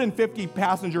 150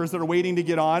 passengers that are waiting to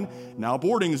get on, now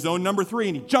boarding zone number 3,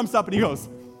 and he jumps up and he goes,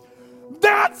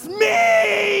 that's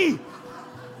me!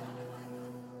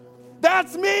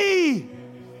 That's me!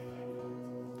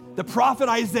 The prophet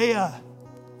Isaiah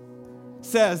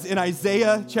says in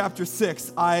Isaiah chapter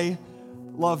 6, I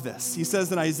love this. He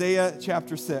says in Isaiah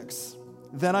chapter 6,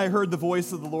 then I heard the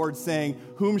voice of the Lord saying,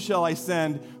 whom shall I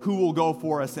send? Who will go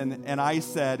for us? And I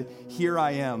said, here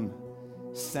I am,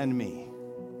 send me.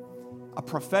 A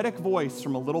prophetic voice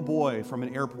from a little boy from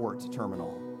an airport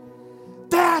terminal.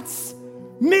 That's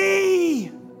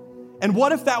me! And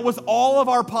what if that was all of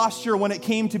our posture when it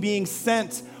came to being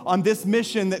sent on this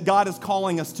mission that God is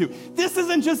calling us to? This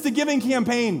isn't just a giving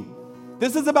campaign.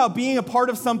 This is about being a part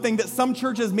of something that some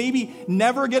churches maybe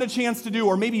never get a chance to do,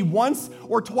 or maybe once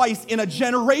or twice in a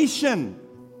generation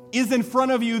is in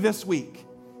front of you this week.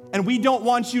 And we don't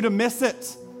want you to miss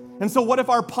it. And so what if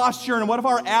our posture and what if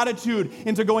our attitude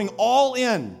into going all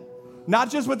in, not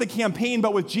just with the campaign,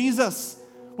 but with Jesus,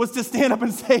 was to stand up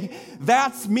and say,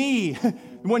 that's me.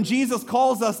 When Jesus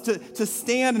calls us to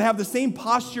stand and have the same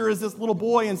posture as this little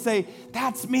boy and say,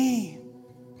 that's me.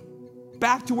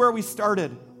 Back to where we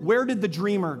started. Where did the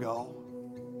dreamer go?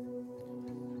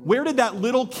 Where did that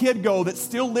little kid go that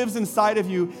still lives inside of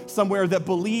you somewhere, that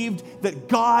believed that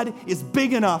God is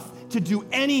big enough to do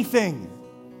anything?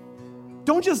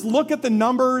 Don't just look at the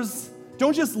numbers.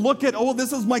 Don't just look at, oh,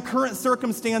 this is my current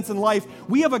circumstance in life.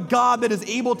 We have a God that is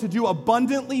able to do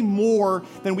abundantly more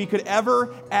than we could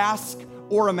ever ask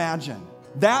or imagine.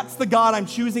 That's the God I'm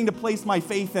choosing to place my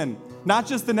faith in. Not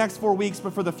just the next 4 weeks,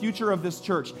 but for the future of this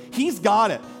church. He's got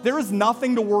it. There is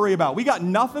nothing to worry about. We got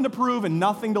nothing to prove and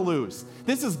nothing to lose.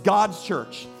 This is God's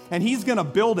church, and He's going to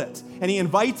build it. And He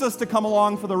invites us to come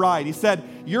along for the ride. He said,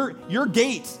 your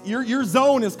gate, your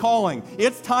zone is calling.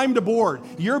 It's time to board.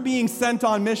 You're being sent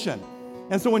on mission.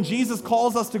 And so when Jesus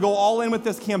calls us to go all in with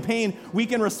this campaign, we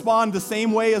can respond the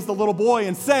same way as the little boy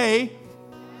and say,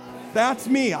 that's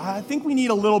me. I think we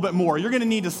need a little bit more. You're going to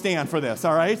need to stand for this,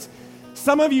 all right?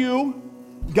 Some of you,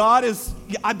 God is,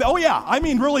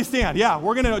 really stand. Yeah,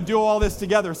 we're going to do all this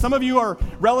together. Some of you are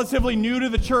relatively new to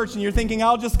the church and you're thinking,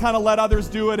 I'll just kind of let others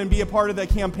do it and be a part of that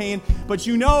campaign. But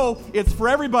you know it's for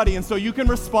everybody, and so you can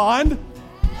respond.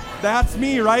 That's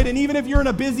me, right? And even if you're in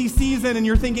a busy season and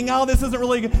you're thinking, oh, this isn't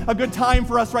really a good time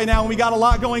for us right now and we got a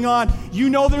lot going on, you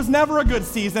know there's never a good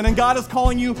season and God is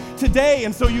calling you today,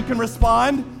 and so you can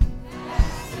respond.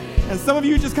 And some of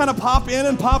you just kind of pop in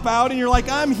and pop out and you're like,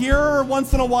 I'm here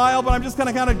once in a while, but I'm just going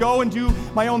to kind of go and do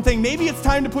my own thing. Maybe it's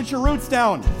time to put your roots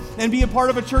down and be a part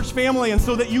of a church family, and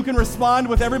so that you can respond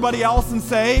with everybody else and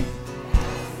say,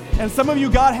 and some of you,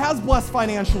 God has blessed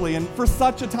financially and for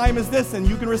such a time as this, and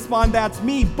you can respond, that's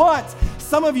me. But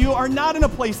some of you are not in a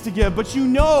place to give, but you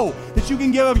know that you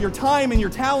can give of your time and your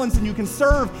talents, and you can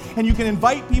serve and you can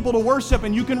invite people to worship,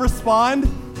 and you can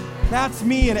respond, that's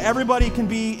me, and everybody can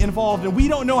be involved. And we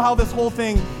don't know how this whole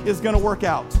thing is going to work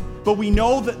out, but we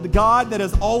know that the God that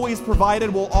has always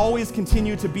provided will always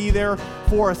continue to be there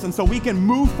for us. And so we can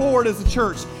move forward as a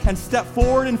church and step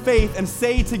forward in faith and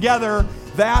say together,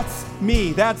 that's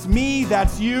me,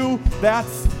 that's you,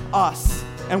 that's us.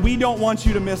 And we don't want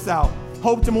you to miss out.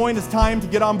 Hope Des Moines, it's time to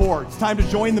get on board. It's time to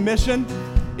join the mission.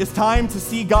 It's time to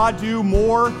see God do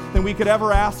more than we could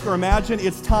ever ask or imagine.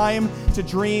 It's time to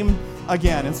dream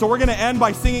again. And so we're going to end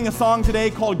by singing a song today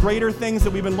called Greater Things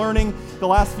that we've been learning the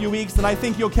last few weeks, and I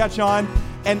think you'll catch on.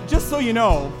 And just so you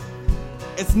know,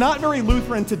 it's not very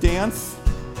Lutheran to dance,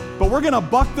 but we're going to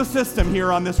buck the system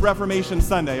here on this Reformation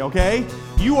Sunday, okay?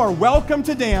 You are welcome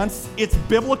to dance. It's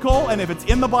biblical, and if it's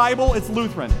in the Bible, it's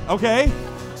Lutheran, okay?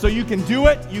 So you can do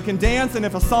it, you can dance, and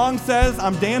if a song says,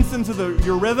 I'm dancing to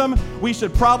your rhythm, we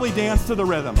should probably dance to the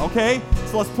rhythm, okay?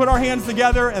 So let's put our hands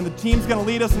together, and the team's going to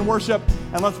lead us in worship,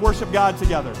 and let's worship God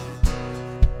together.